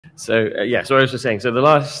Yeah, so I was just saying, so the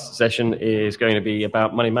last session is going to be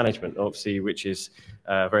about money management, obviously, which is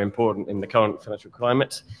very important in the current financial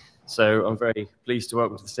climate. So I'm very pleased to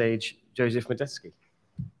welcome to the stage Joseph Modeski.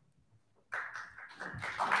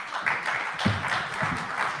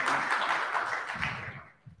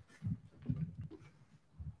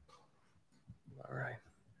 All right.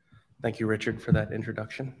 Thank you, Richard, for that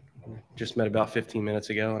introduction. Just met about 15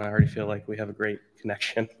 minutes ago, and I already feel like we have a great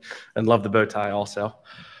connection and love the bow tie also.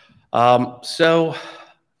 So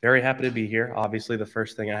very happy to be here. Obviously, the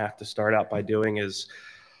first thing I have to start out by doing is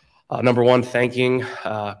number one, thanking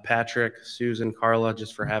Patrick, Susan, Carla,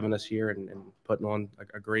 just for having us here and putting on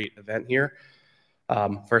a great event here.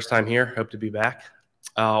 First time here, hope to be back.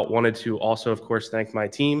 Wanted to also, of course, thank my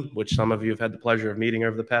team, which some of you have had the pleasure of meeting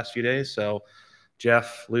over the past few days. So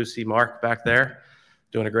Jeff, Lucy, Mark back there,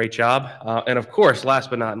 doing a great job. And of course, last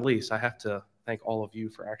but not least, I have to thank all of you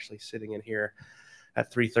for actually sitting in here at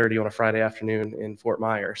 3:30 on a Friday afternoon in Fort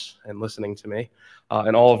Myers and listening to me,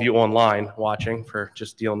 and all of you online watching for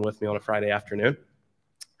just dealing with me on a Friday afternoon.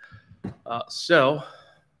 So,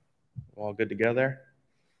 all good to go there?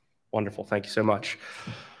 Wonderful, thank you so much.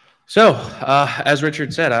 So, as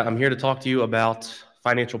Richard said, I'm here to talk to you about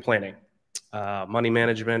financial planning, money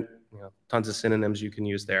management, tons of synonyms you can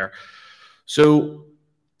use there. So,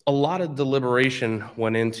 a lot of deliberation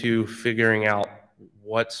went into figuring out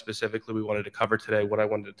what specifically we wanted to cover today, what I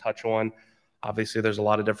wanted to touch on. Obviously, there's a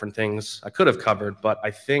lot of different things I could have covered, but I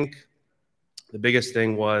think the biggest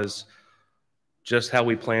thing was just how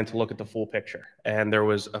we plan to look at the full picture. And there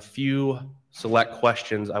was a few select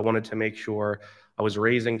questions I wanted to make sure I was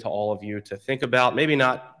raising to all of you to think about, maybe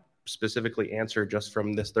not specifically answer just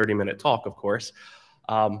from this 30-minute talk, of course,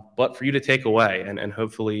 but for you to take away and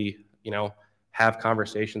hopefully, have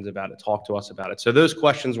conversations about it, talk to us about it. So those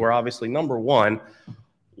questions were obviously, number one,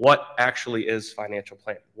 what actually is financial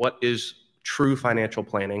planning? What is true financial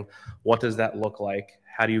planning? What does that look like?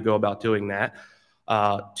 How do you go about doing that?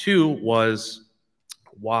 Two was,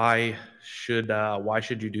 why should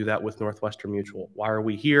you do that with Northwestern Mutual? Why are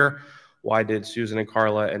we here? Why did Susan and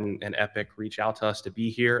Carla and Epic reach out to us to be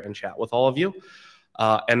here and chat with all of you?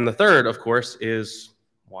 And the third, of course, is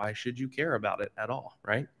why should you care about it at all,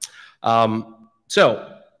 right?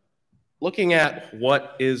 So looking at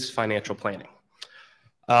what is financial planning,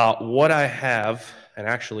 what I have, and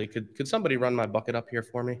actually, could somebody run my bucket up here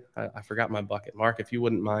for me? I forgot my bucket. Mark, if you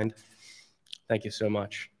wouldn't mind. Thank you so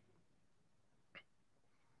much.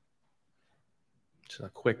 Just a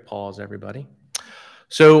quick pause, everybody.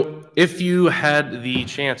 So if you had the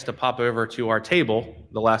chance to pop over to our table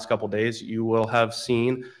the last couple days, you will have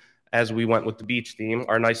seen, as we went with the beach theme,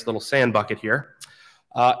 our nice little sand bucket here.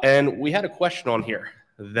 And we had a question on here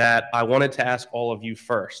that I wanted to ask all of you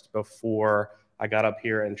first before I got up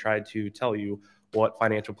here and tried to tell you what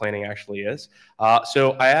financial planning actually is.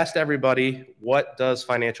 So I asked everybody, what does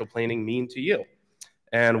financial planning mean to you?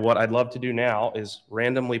 And what I'd love to do now is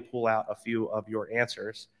randomly pull out a few of your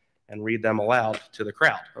answers and read them aloud to the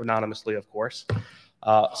crowd, anonymously, of course.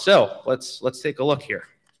 So let's take a look here.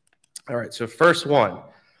 All right, so first one.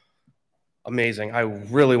 Amazing. I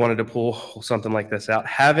really wanted to pull something like this out.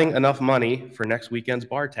 Having enough money for next weekend's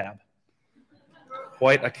bar tab.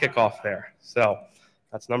 Quite a kickoff there. So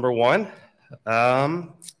that's number one.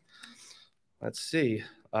 Let's see.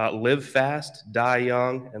 Live fast, die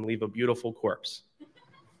young, and leave a beautiful corpse.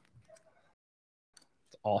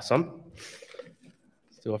 Awesome.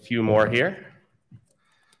 Let's do a few more here.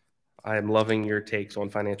 I am loving your takes on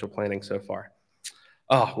financial planning so far.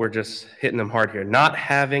 Oh, we're just hitting them hard here. Not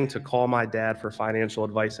having to call my dad for financial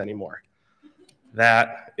advice anymore.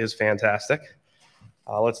 That is fantastic.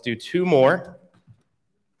 Let's do two more.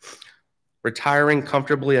 Retiring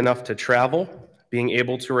comfortably enough to travel, being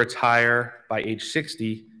able to retire by age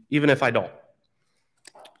 60, even if I don't.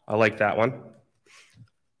 I like that one.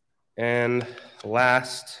 And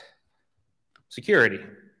last, security.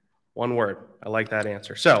 One word. I like that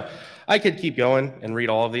answer. So I could keep going and read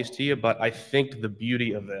all of these to you, but I think the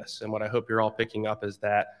beauty of this and what I hope you're all picking up is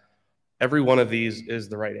that every one of these is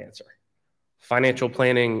the right answer. Financial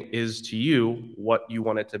planning is to you what you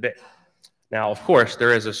want it to be. Now, of course,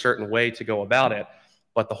 there is a certain way to go about it,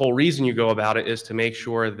 but the whole reason you go about it is to make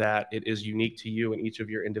sure that it is unique to you in each of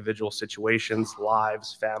your individual situations,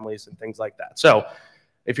 lives, families, and things like that. So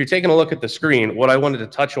if you're taking a look at the screen, what I wanted to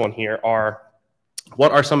touch on here are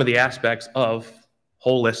what are some of the aspects of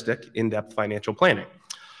holistic, in-depth financial planning?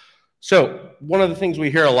 So one of the things we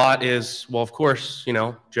hear a lot is, well, of course,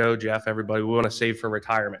 Joe, Jeff, everybody, we want to save for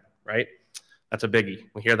retirement, right? That's a biggie.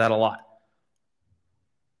 We hear that a lot.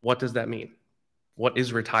 What does that mean? What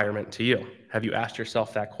is retirement to you? Have you asked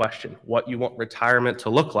yourself that question? What you want retirement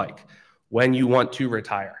to look like when you want to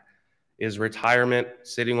retire? Is retirement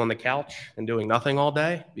sitting on the couch and doing nothing all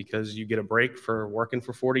day because you get a break for working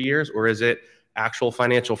for 40 years? Or is it actual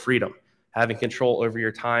financial freedom, having control over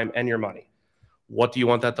your time and your money? What do you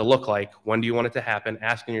want that to look like? When do you want it to happen?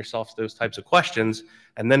 Asking yourself those types of questions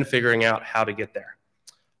and then figuring out how to get there.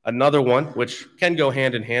 Another one, which can go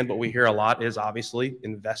hand in hand, but we hear a lot, is obviously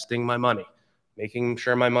investing my money, making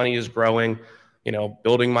sure my money is growing,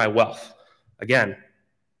 building my wealth. Again,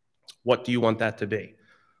 what do you want that to be?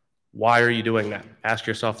 Why are you doing that? Ask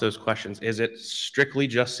yourself those questions. Is it strictly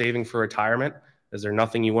just saving for retirement? Is there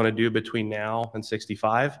nothing you want to do between now and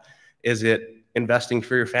 65? Is it investing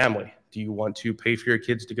for your family? Do you want to pay for your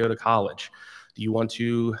kids to go to college? Do you want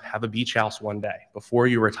to have a beach house one day before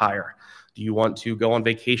you retire? Do you want to go on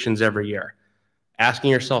vacations every year? Asking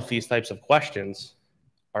yourself these types of questions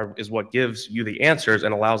is what gives you the answers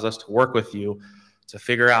and allows us to work with you to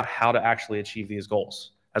figure out how to actually achieve these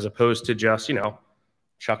goals, as opposed to just,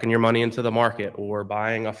 chucking your money into the market or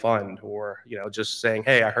buying a fund or, just saying,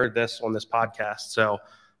 hey, I heard this on this podcast, so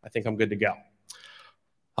I think I'm good to go.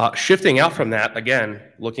 Shifting out from that, again,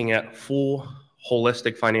 looking at full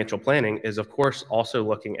holistic financial planning is, of course, also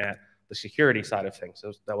looking at the security side of things.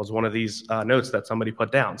 So that was one of these notes that somebody put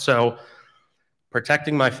down. So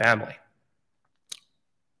protecting my family.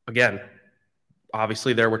 Again,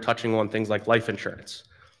 obviously there we're touching on things like life insurance.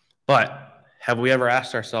 But have we ever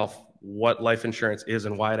asked ourselves what life insurance is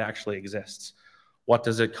and why it actually exists? What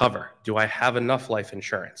does it cover? Do I have enough life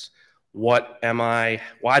insurance? Why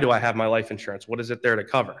do I have my life insurance? What is it there to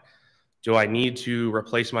cover? Do I need to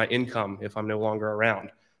replace my income if I'm no longer around?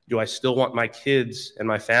 Do I still want my kids and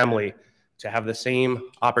my family to have the same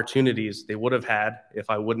opportunities they would have had if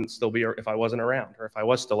I wasn't around, or if I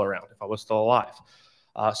was still around, if I was still alive?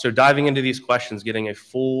 So diving into these questions, getting a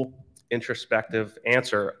full introspective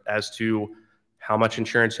answer as to how much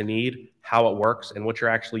insurance you need, how it works, and what you're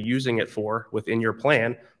actually using it for within your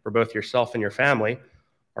plan for both yourself and your family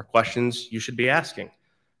are questions you should be asking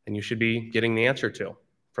and you should be getting the answer to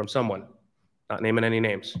from someone, not naming any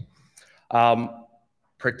names.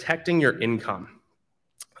 Protecting your income.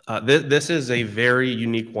 This is a very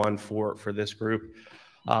unique one for this group.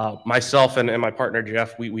 Myself and my partner,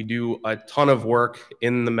 Jeff, we do a ton of work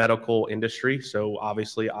in the medical industry. So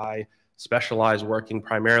obviously I specialize working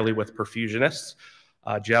primarily with perfusionists.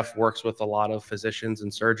 Jeff works with a lot of physicians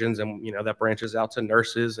and surgeons, and that branches out to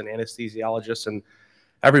nurses and anesthesiologists and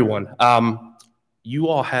everyone. You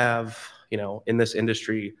all have, in this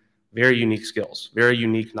industry, very unique skills, very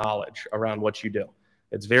unique knowledge around what you do.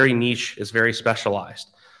 It's very niche, it's very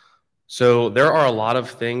specialized. So there are a lot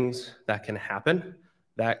of things that can happen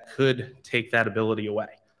that could take that ability away.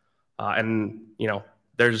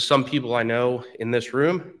 There's some people I know in this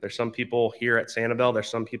room, there's some people here at Sanibel, there's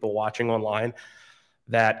some people watching online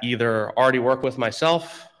that either already work with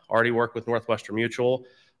myself, already work with Northwestern Mutual,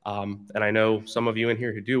 and I know some of you in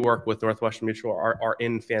here who do work with Northwestern Mutual are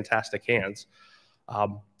in fantastic hands.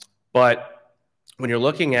 But when you're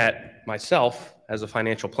looking at myself as a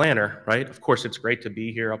financial planner, right, of course, it's great to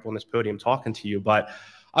be here up on this podium talking to you, but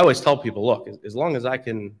I always tell people, look, as long as I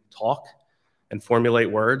can talk and formulate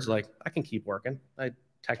words, like I can keep working. I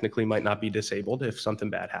technically might not be disabled if something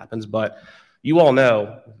bad happens, but you all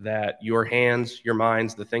know that your hands, your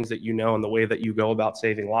minds, the things that you know and the way that you go about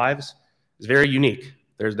saving lives is very unique.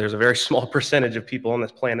 There's a very small percentage of people on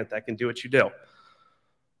this planet that can do what you do.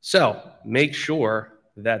 So make sure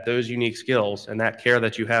that those unique skills and that care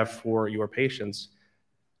that you have for your patients,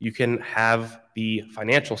 you can have the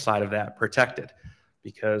financial side of that protected,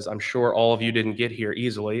 because I'm sure all of you didn't get here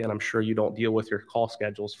easily, and I'm sure you don't deal with your call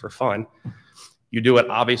schedules for fun. You do it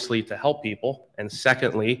obviously to help people, and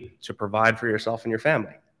secondly, to provide for yourself and your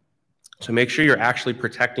family. So make sure you're actually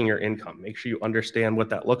protecting your income. Make sure you understand what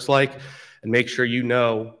that looks like, and make sure you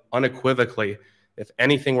know unequivocally, if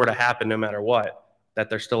anything were to happen, no matter what, that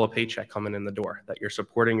there's still a paycheck coming in the door, that you're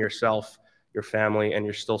supporting yourself, your family, and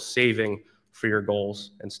you're still saving for your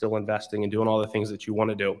goals and still investing and doing all the things that you want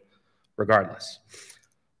to do regardless.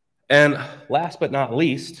 And last but not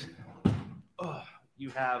least, you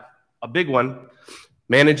have a big one,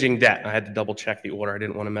 managing debt. I had to double check the order. I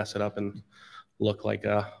didn't want to mess it up and look like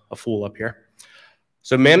a fool up here.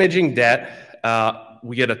 So managing debt,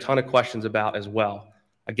 we get a ton of questions about as well.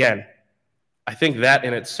 Again, I think that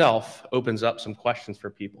in itself opens up some questions for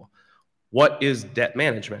people. What is debt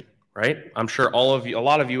management, right? I'm sure a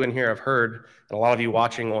lot of you in here have heard, and a lot of you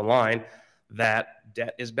watching online, that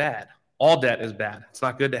debt is bad. All debt is bad. It's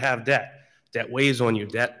not good to have debt. Debt weighs on you.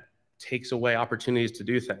 Debt takes away opportunities to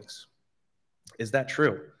do things. Is that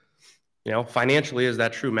true? You know, financially, is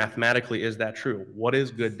that true? Mathematically, is that true? What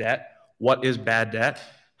is good debt? What is bad debt?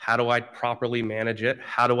 How do I properly manage it?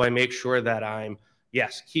 How do I make sure that I'm,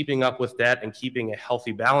 yes, keeping up with debt and keeping a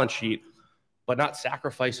healthy balance sheet, but not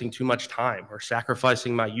sacrificing too much time or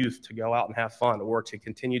sacrificing my youth to go out and have fun or to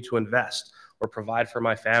continue to invest or provide for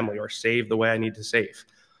my family or save the way I need to save,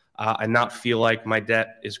 and not feel like my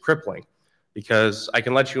debt is crippling. Because I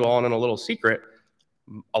can let you all in a little secret,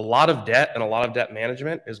 a lot of debt and a lot of debt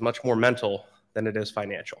management is much more mental than it is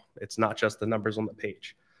financial. It's not just the numbers on the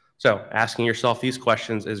page. So asking yourself these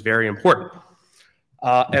questions is very important.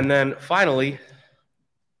 And then finally,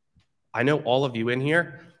 I know all of you in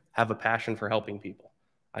here have a passion for helping people.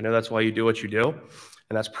 I know that's why you do what you do.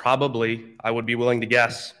 And that's probably, I would be willing to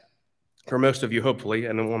guess, for most of you, hopefully,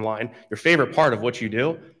 and in one line, your favorite part of what you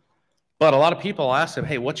do. But a lot of people ask them,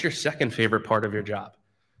 hey, what's your second favorite part of your job?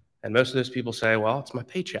 And most of those people say, well, it's my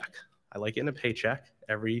paycheck. I like getting a paycheck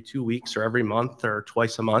every 2 weeks or every month or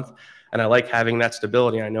twice a month. And I like having that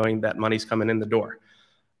stability and knowing that money's coming in the door.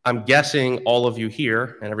 I'm guessing all of you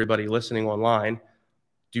here and everybody listening online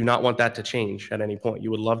do not want that to change at any point.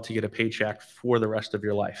 You would love to get a paycheck for the rest of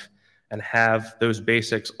your life and have those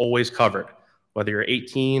basics always covered, whether you're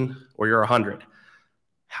 18 or you're 100.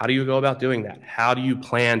 How do you go about doing that? How do you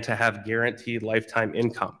plan to have guaranteed lifetime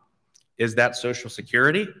income? Is that Social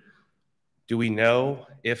Security? Do we know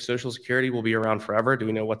if Social Security will be around forever? Do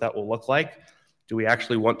we know what that will look like? Do we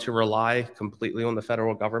actually want to rely completely on the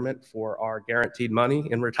federal government for our guaranteed money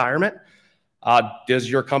in retirement? Does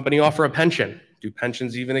your company offer a pension? Do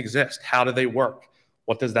pensions even exist? How do they work?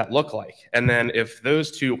 What does that look like? And then if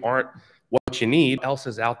those two aren't what you need, what else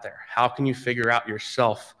is out there? How can you figure out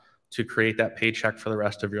yourself to create that paycheck for the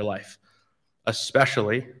rest of your life?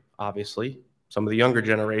 Especially, obviously, some of the younger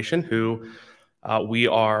generation who we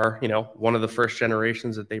are, you know, one of the first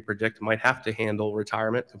generations that they predict might have to handle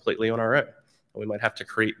retirement completely on our own. We might have to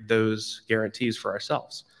create those guarantees for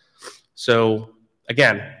ourselves. So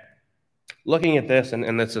again, looking at this,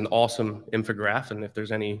 and that's an awesome infographic, and if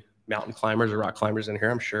there's any mountain climbers or rock climbers in here,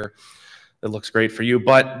 I'm sure it looks great for you,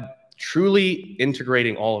 but truly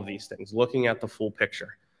integrating all of these things, looking at the full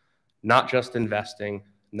picture, not just investing,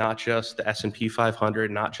 not just the S&P 500,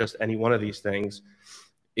 not just any one of these things,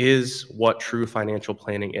 is what true financial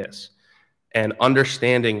planning is. And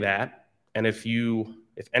understanding that, and if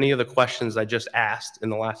any of the questions I just asked in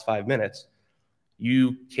the last 5 minutes,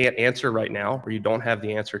 you can't answer right now, or you don't have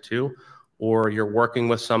the answer to, or you're working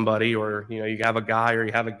with somebody, or you have a guy or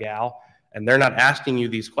you have a gal, and they're not asking you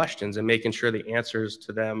these questions and making sure the answers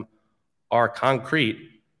to them are concrete,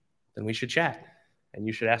 then we should chat. And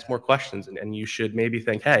you should ask more questions, and you should maybe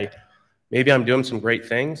think, hey, maybe I'm doing some great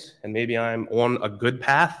things, and maybe I'm on a good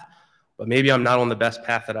path, but maybe I'm not on the best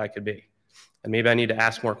path that I could be. And maybe I need to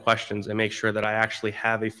ask more questions and make sure that I actually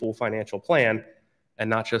have a full financial plan and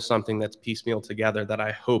not just something that's piecemeal together that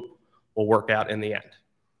I hope will work out in the end.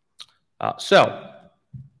 So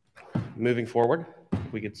moving forward,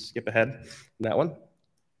 we could skip ahead on that one.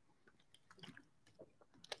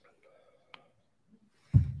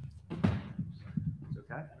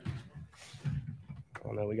 Okay.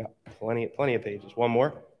 Oh no, we got plenty of pages. One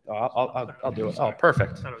more. Oh, I'll do it. Oh,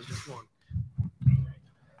 perfect. I thought it was just one.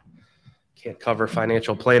 Can't cover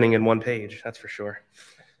financial planning in one page, that's for sure.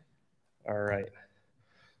 All right.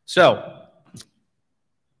 So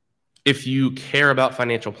if you care about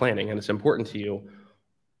financial planning and it's important to you,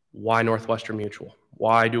 why Northwestern Mutual?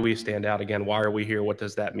 Why do we stand out again? Why are we here? What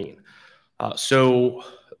does that mean? So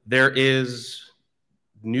there is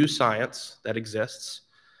new science that exists.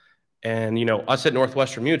 And, us at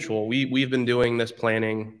Northwestern Mutual, we've been doing this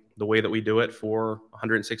planning the way that we do it for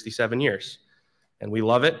 167 years. And we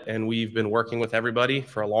love it. And we've been working with everybody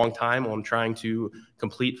for a long time on trying to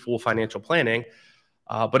complete full financial planning.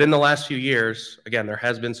 But in the last few years, again, there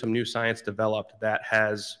has been some new science developed that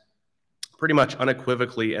has pretty much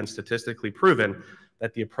unequivocally and statistically proven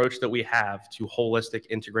that the approach that we have to holistic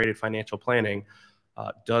integrated financial planning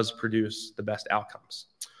does produce the best outcomes.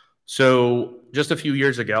 So just a few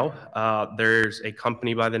years ago, there's a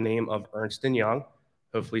company by the name of Ernst & Young.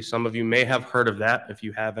 Hopefully some of you may have heard of that. If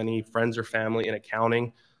you have any friends or family in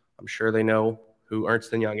accounting, I'm sure they know who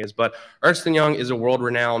Ernst & Young is. But Ernst & Young is a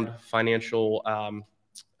world-renowned financial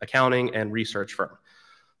accounting and research firm.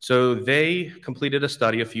 So they completed a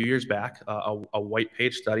study a few years back, a white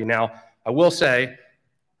page study. Now, I will say,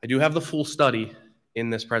 I do have the full study in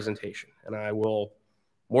this presentation, and I will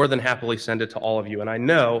more than happily send it to all of you. And I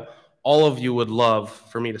know all of you would love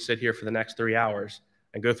for me to sit here for the next 3 hours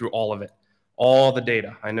and go through all of it, all the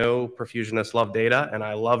data. I know Perfusionists love data, and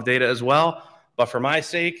I love data as well. But for my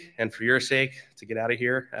sake and for your sake, to get out of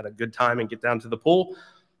here at a good time and get down to the pool,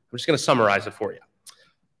 I'm just going to summarize it for you.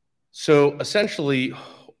 So essentially,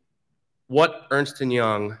 what Ernst &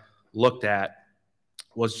 Young looked at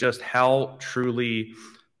was just how truly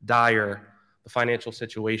dire the financial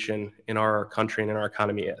situation in our country and in our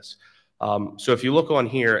economy is. So if you look on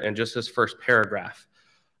here and just this first paragraph,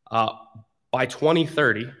 by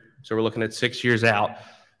 2030, so we're looking at 6 years out,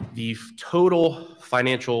 the total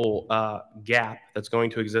financial gap that's going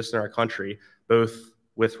to exist in our country, both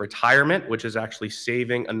with retirement, which is actually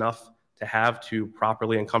saving enough to have to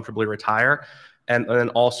properly and comfortably retire, and then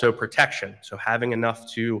also protection. So having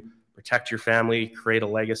enough to protect your family, create a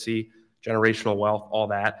legacy, generational wealth, all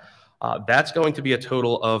that. That's going to be a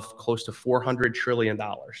total of close to $400 trillion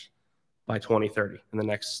by 2030 in the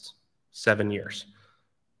next 7 years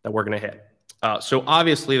that we're going to hit. So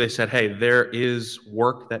obviously they said, hey, there is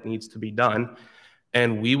work that needs to be done,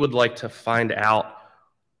 and we would like to find out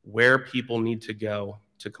where people need to go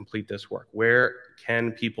to complete this work. Where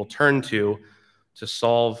can people turn to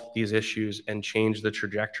solve these issues and change the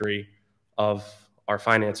trajectory of our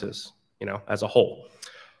finances, as a whole?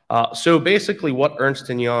 So basically what Ernst &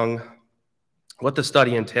 Young, what the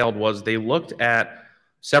study entailed was they looked at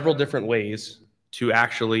several different ways to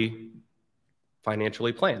actually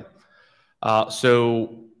financially plan.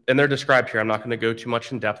 And they're described here. I'm not going to go too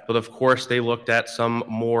much in depth, but of course they looked at some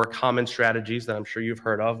more common strategies that I'm sure you've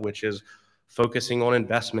heard of, which is focusing on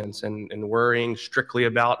investments and worrying strictly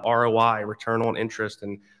about ROI, return on interest,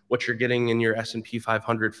 and what you're getting in your S&P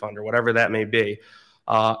 500 fund or whatever that may be.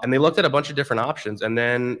 And they looked at a bunch of different options. And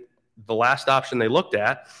then the last option they looked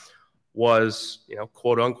at was,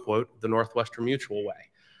 quote unquote, the Northwestern Mutual way,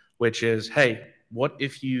 which is, hey, what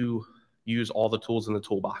if you use all the tools in the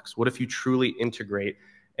toolbox? What if you truly integrate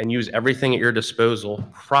and use everything at your disposal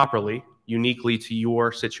properly, uniquely to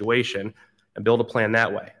your situation, and build a plan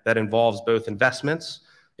that way? That involves both investments,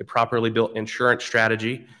 a properly built insurance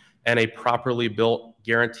strategy, and a properly built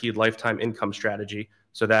guaranteed lifetime income strategy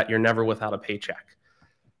so that you're never without a paycheck.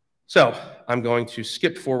 So I'm going to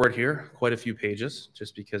skip forward here quite a few pages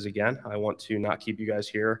just because, again, I want to not keep you guys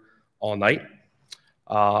here all night.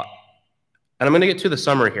 And I'm going to get to the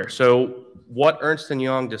summary here. So what Ernst &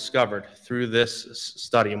 Young discovered through this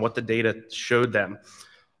study and what the data showed them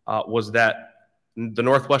was that the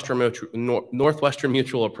Northwestern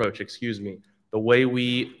Mutual approach, the way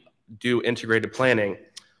we do integrated planning,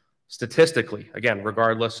 statistically, again,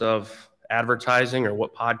 regardless of advertising or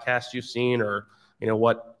what podcast you've seen or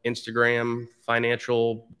what Instagram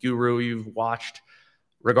financial guru you've watched,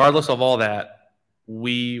 regardless of all that,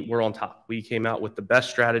 we were on top. We came out with the best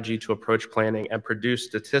strategy to approach planning and produce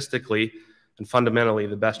statistically and fundamentally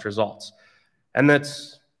the best results. And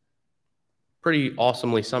that's pretty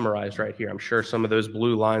awesomely summarized right here. I'm sure some of those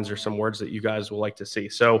blue lines are some words that you guys will like to see.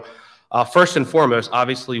 So first and foremost,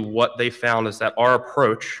 obviously what they found is that our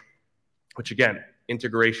approach, which again,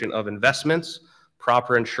 integration of investments,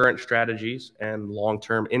 proper insurance strategies, and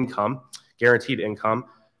long-term income, guaranteed income,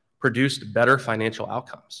 produced better financial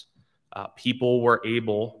outcomes. People were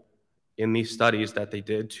able, in these studies that they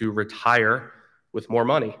did, to retire with more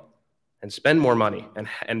money and spend more money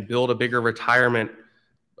and build a bigger retirement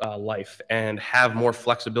life and have more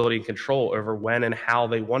flexibility and control over when and how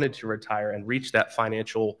they wanted to retire and reach that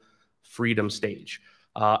financial freedom stage.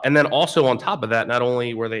 And then also on top of that, not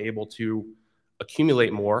only were they able to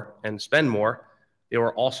accumulate more and spend more, they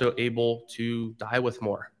were also able to die with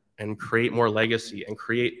more and create more legacy and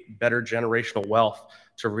create better generational wealth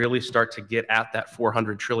to really start to get at that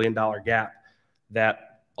 $400 trillion gap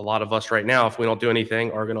that a lot of us right now, if we don't do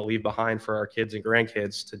anything, are going to leave behind for our kids and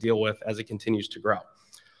grandkids to deal with as it continues to grow.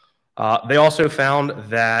 They also found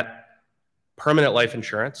that permanent life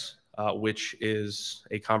insurance, which is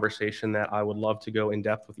a conversation that I would love to go in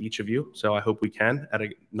depth with each of you. So I hope we can at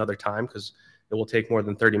another time because it will take more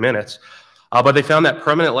than 30 minutes. But they found that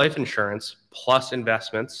permanent life insurance plus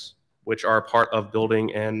investments, which are part of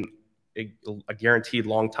building a guaranteed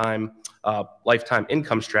lifetime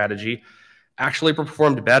income strategy, actually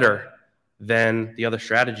performed better than the other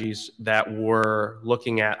strategies that were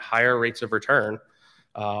looking at higher rates of return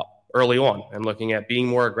early on and looking at being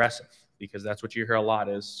more aggressive, because that's what you hear a lot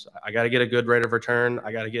is, I got to get a good rate of return.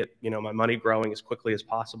 I got to get my money growing as quickly as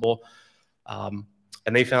possible. And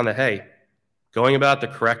they found that, hey, going about the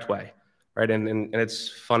correct way, right? And it's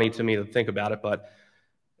funny to me to think about it, but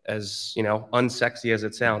as unsexy as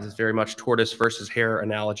it sounds, it's very much tortoise versus hare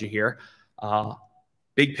analogy here.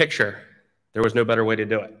 Big picture, there was no better way to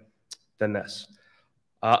do it than this.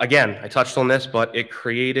 Again, I touched on this, but it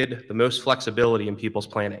created the most flexibility in people's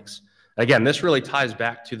plannings. Again, this really ties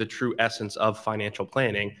back to the true essence of financial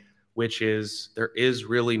planning, which is there is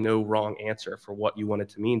really no wrong answer for what you want it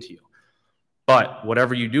to mean to you. But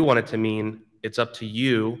whatever you do want it to mean, it's up to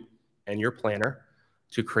you and your planner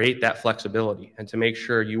to create that flexibility and to make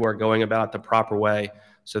sure you are going about it the proper way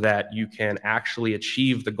so that you can actually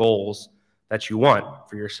achieve the goals that you want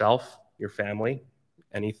for yourself, your family,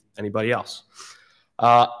 anybody else.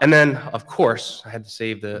 And then, of course, I had to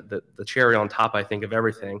save the cherry on top, I think, of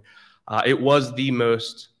everything. It was the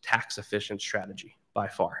most tax-efficient strategy by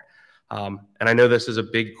far. And I know this is a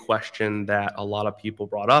big question that a lot of people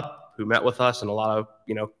brought up who met with us, and a lot of,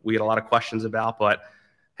 we had a lot of questions about, but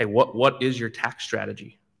hey, what is your tax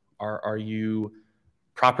strategy? Are you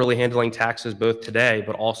properly handling taxes both today,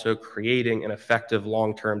 but also creating an effective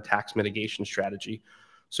long-term tax mitigation strategy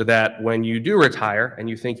so that when you do retire and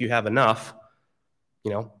you think you have enough,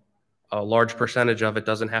 a large percentage of it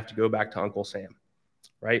doesn't have to go back to Uncle Sam,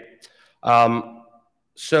 right?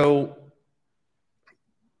 So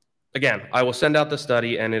again, I will send out the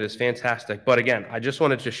study and it is fantastic. But again, I just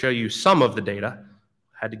wanted to show you some of the data.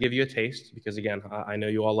 I had to give you a taste because again, I know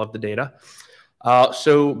you all love the data.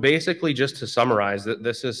 So basically, just to summarize,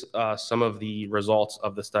 this is some of the results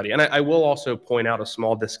of the study. And I will also point out a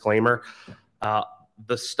small disclaimer.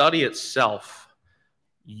 The study itself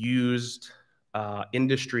used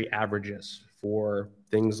industry averages for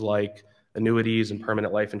things like annuities and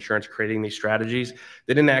permanent life insurance, creating these strategies.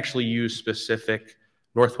 They didn't actually use specific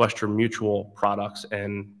Northwestern Mutual products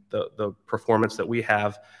and the performance that we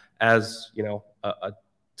have as a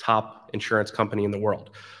top insurance company in the world.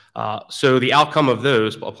 So the outcome of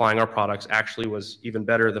those applying our products actually was even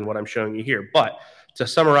better than what I'm showing you here. But to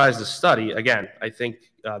summarize the study, again, I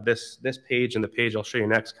think this page and the page I'll show you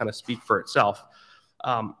next kind of speak for itself.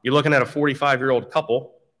 You're looking at a 45-year-old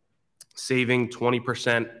couple saving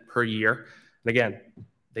 20% per year. And again,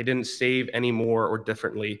 they didn't save any more or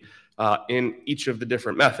differently in each of the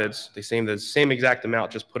different methods. They saved the same exact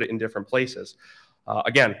amount, just put it in different places.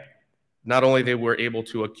 Again, not only they were able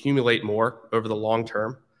to accumulate more over the long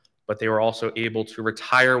term, but they were also able to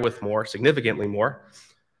retire with more, significantly more,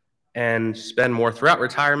 and spend more throughout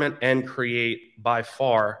retirement and create by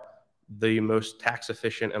far the most tax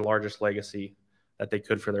efficient and largest legacy that they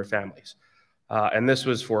could for their families. And this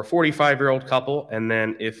was for a 45-year-old couple. And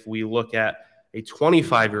then if we look at a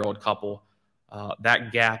 25-year-old couple,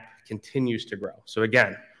 that gap continues to grow. So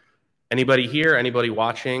again, anybody here, anybody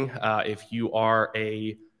watching, if you are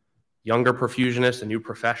a younger perfusionist, a new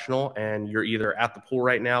professional, and you're either at the pool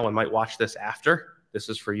right now and might watch this after, this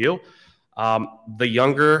is for you. The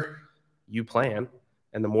younger you plan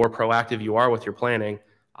and the more proactive you are with your planning,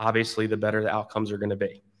 obviously the better the outcomes are going to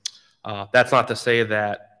be. That's not to say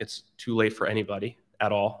that it's too late for anybody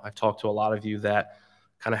at all. I've talked to a lot of you that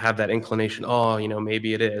kind of have that inclination, oh,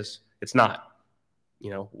 maybe it is. It's not.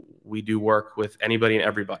 We do work with anybody and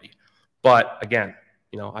everybody. But again,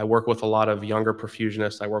 I work with a lot of younger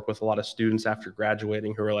perfusionists. I work with a lot of students after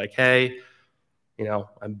graduating who are like, hey,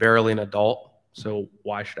 I'm barely an adult, so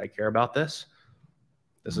why should I care about this?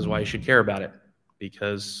 This is why you should care about it,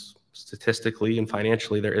 because statistically and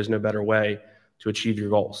financially, there is no better way to achieve your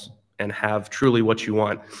goals and have truly what you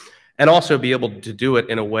want, and also be able to do it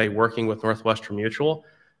in a way working with Northwestern Mutual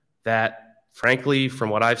that, frankly, from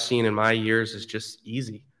what I've seen in my years, is just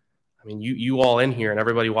easy. I mean, you all in here and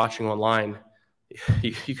everybody watching online,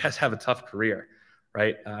 you guys have a tough career,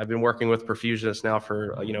 right? I've been working with perfusionists now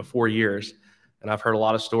for 4 years, and I've heard a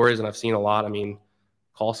lot of stories and I've seen a lot. I mean,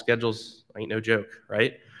 call schedules ain't no joke,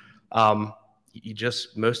 right?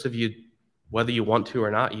 Most of you, whether you want to or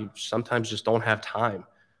not, you sometimes just don't have time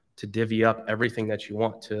to divvy up everything that you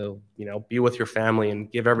want to, be with your family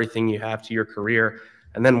and give everything you have to your career,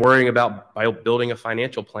 and then worrying about building a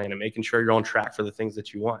financial plan and making sure you're on track for the things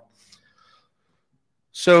that you want.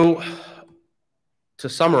 So to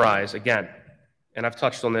summarize again, and I've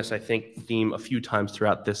touched on this, I think, theme a few times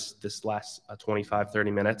throughout this last 25,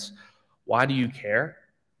 30 minutes. Why do you care?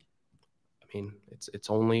 I mean, it's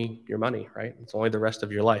only your money, right? It's only the rest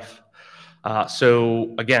of your life.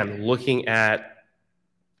 So again, looking at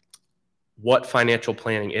what financial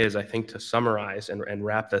planning is, I think to summarize and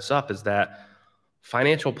wrap this up is that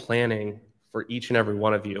financial planning for each and every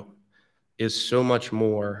one of you is so much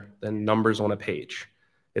more than numbers on a page.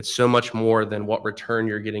 It's so much more than what return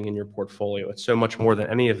you're getting in your portfolio. It's so much more than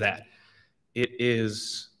any of that. It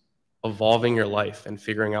is evolving your life and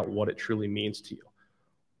figuring out what it truly means to you.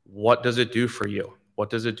 What does it do for you? What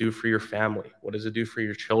does it do for your family? What does it do for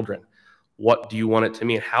your children? What do you want it to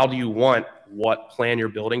mean? How do you want what plan you're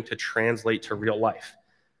building to translate to real life?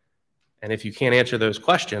 And if you can't answer those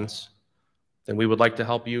questions, then we would like to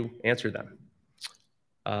help you answer them.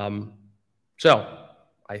 So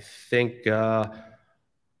I think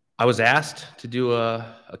I was asked to do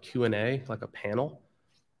a Q&A, like a panel.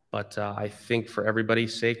 But I think for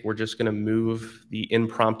everybody's sake, we're just going to move the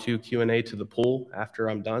impromptu Q&A to the pool after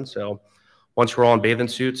I'm done. So once we're all in bathing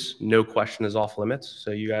suits, no question is off limits.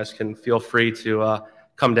 So you guys can feel free to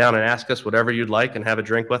come down and ask us whatever you'd like and have a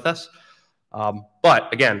drink with us.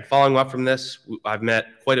 But again, following up from this, I've met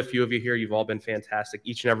quite a few of you here. You've all been fantastic.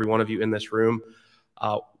 Each and every one of you in this room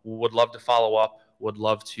would love to follow up, would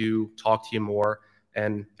love to talk to you more.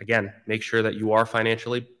 And again, make sure that you are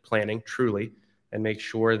financially planning truly, and make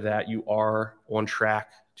sure that you are on track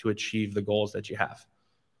to achieve the goals that you have.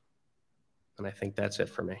 And I think that's it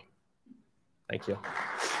for me. Thank you.